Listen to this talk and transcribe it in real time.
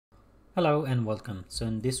Hello and welcome. So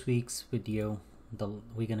in this week's video,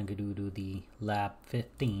 we're gonna do the lab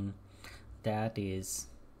 15, that is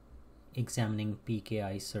examining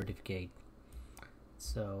PKI certificate.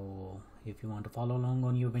 So if you want to follow along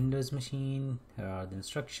on your Windows machine, here are the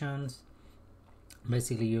instructions.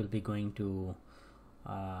 Basically, you'll be going to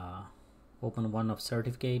open one of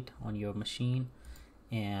certificate on your machine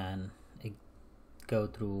and go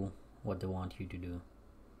through what they want you to do.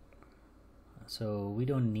 So we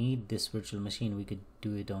don't need this virtual machine, we could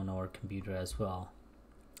do it on our computer as well.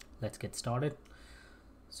 Let's get started.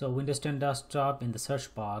 So Windows 10 desktop, in the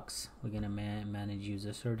search box we're gonna manage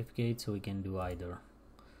user certificate, so we can do either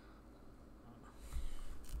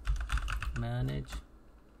manage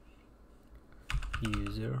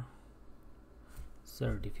user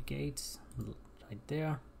certificates right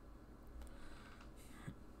there.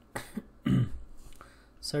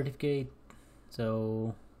 Certificate,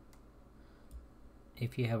 so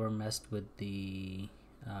if you ever messed with the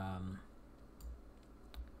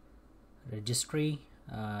registry,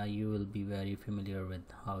 you will be very familiar with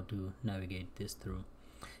how to navigate this through.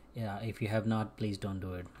 If you have not, please don't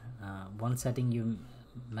do it. One setting you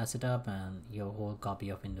mess it up and your whole copy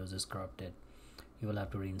of Windows is corrupted. You will have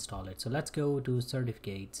to reinstall it. So let's go to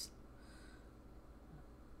certificates.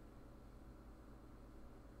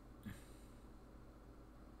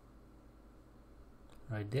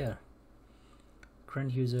 Right there,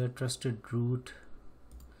 current user, trusted root,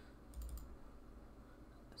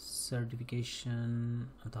 certification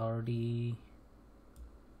authority,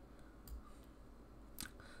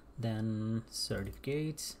 then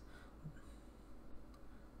certificates,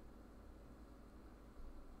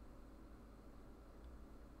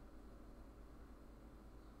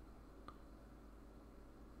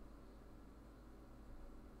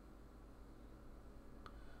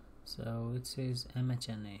 so it says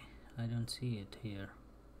MHNA. I don't see it here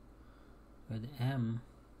with M.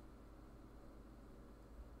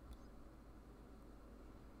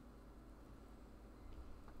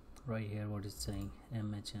 Right here, what is saying?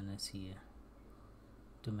 MHNA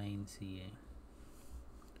domain CA.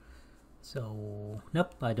 So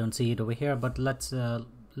nope, I don't see it over here, but let's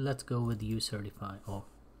go with you certify. Oh,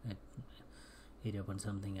 it opened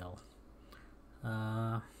something else.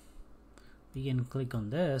 We can click on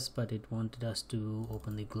this, but it wanted us to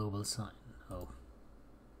open the global sign. Oh,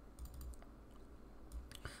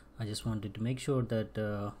 I just wanted to make sure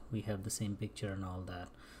that we have the same picture and all that.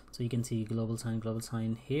 So you can see global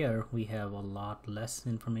sign. Here we have a lot less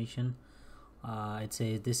information. It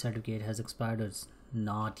says this certificate has expired, it's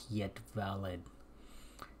not yet valid,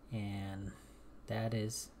 and that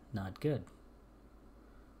is not good.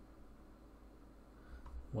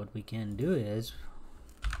 What we can do is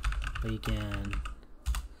we can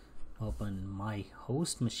open my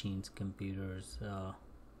host machine's computers,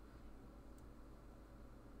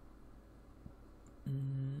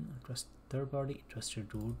 third party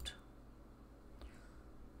trusted root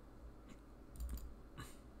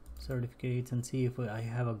certificates, and see if I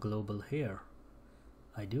have a global here.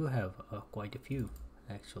 I do have quite a few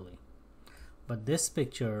actually, but this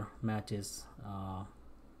picture matches a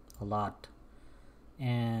lot.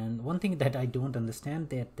 And one thing that I don't understand,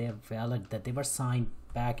 that they're valid, that they were signed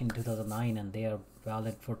back in 2009 and they are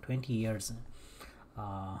valid for 20 years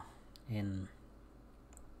in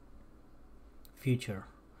future.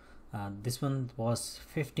 This one was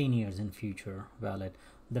 15 years in future valid.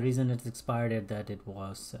 The reason it's expired is that it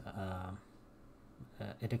was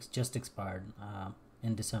just expired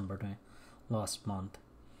in December last month.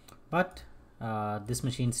 But this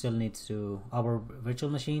machine still needs to, our virtual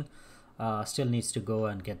machine still needs to go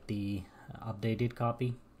and get the updated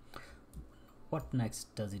copy. What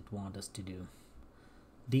next does it want us to do?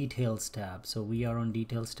 Details tab. So we are on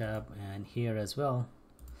details tab, and here as well.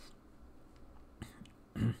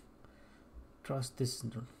 Trust this.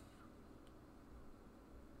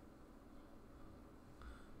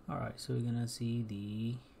 Alright, so we're gonna see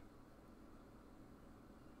the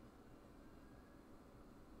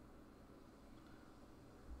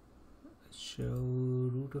show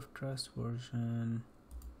root of trust version.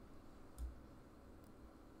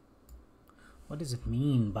 What does it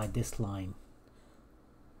mean by this line?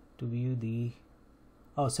 To view the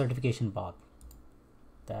certification path.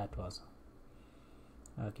 That was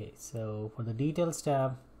okay. So for the details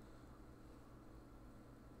tab,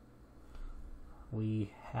 we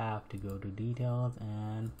have to go to details,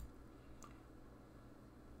 and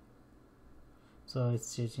so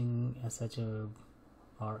it's changing as such a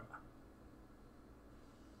or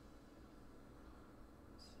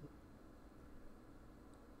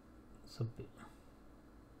so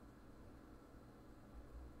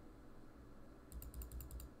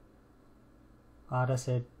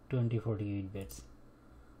RSA 2048 bits.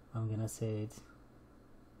 I'm gonna say it's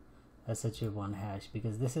SHA1 hash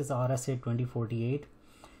because this is RSA 2048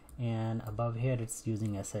 and above here it's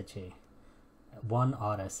using SHA 1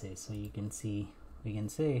 RSA. So you can see, we can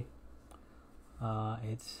say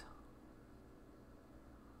it's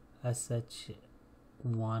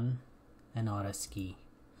SH1 and RS key,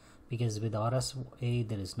 because with RSA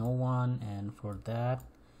there is no one, and for that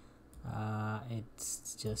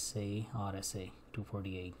it's just say RSA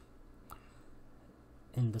 248.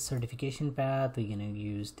 In the certification path we're gonna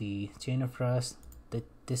use the chain of trust.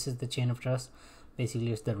 This is the chain of trust.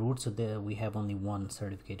 Basically it's the root, so there we have only one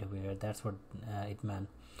certificate over here. That's what it meant.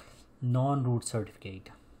 Non-root certificate,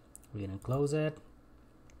 we're gonna close it.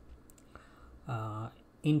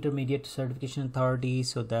 Intermediate certification authority,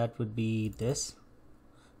 so that would be this.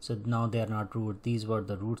 So now they are not root, these were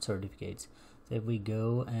the root certificates. So if we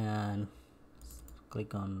go and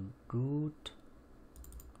click on root,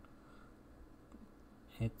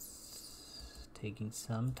 it's taking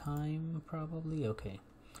some time probably. Okay,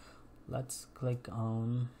 let's click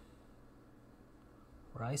on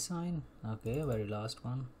where I sign. Okay, very last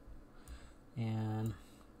one, and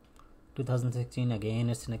 2016 again,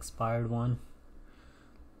 it's an expired one.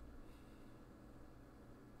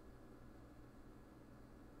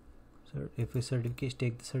 So if we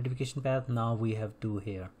take the certification path, now we have two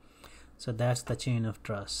here. So that's the chain of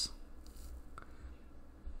trust.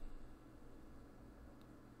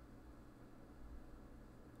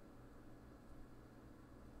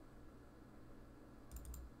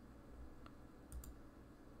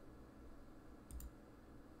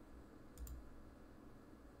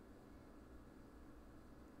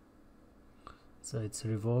 So it's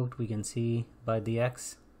revoked, we can see by the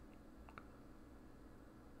X.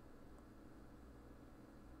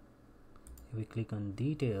 If we click on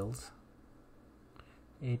details,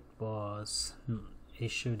 it was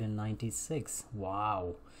issued in 96.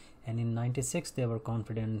 Wow. And in 96 they were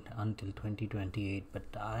confident until 2028, but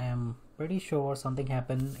I am pretty sure something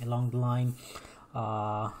happened along the line.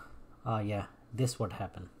 Yeah, this would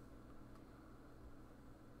happen.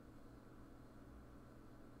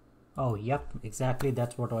 Oh, yep, exactly.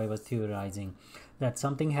 That's what I was theorizing, that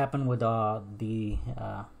something happened with the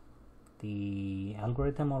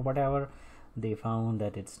algorithm or whatever. They found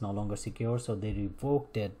that it's no longer secure, so they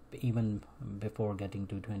revoked it even before getting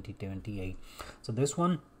to 2028. So this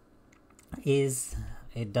one is,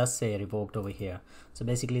 it does say revoked over here. So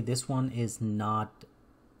basically this one is not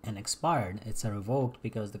an expired, it's a revoked,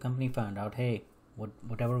 because the company found out, hey,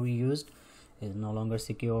 whatever we used is no longer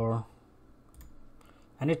secure.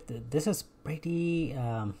 And this is pretty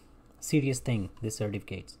serious thing, this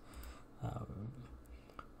certificates.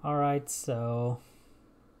 All right, so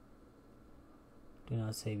do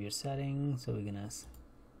not save your settings, so we're gonna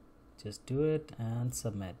just do it and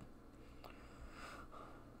submit.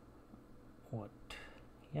 What?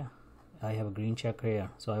 Yeah, I have a green check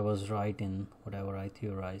here, so I was right in whatever I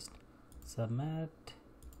theorized. Submit.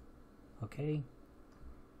 Okay,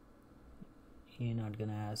 you're not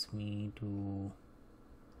gonna ask me to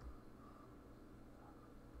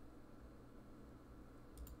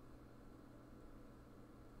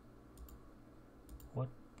what?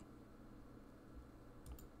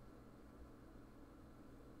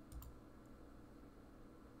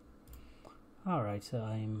 Alright, so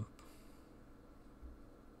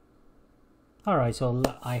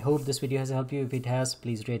I hope this video has helped you. If it has,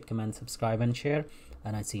 please rate, comment, subscribe and share,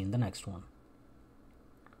 and I see you in the next one.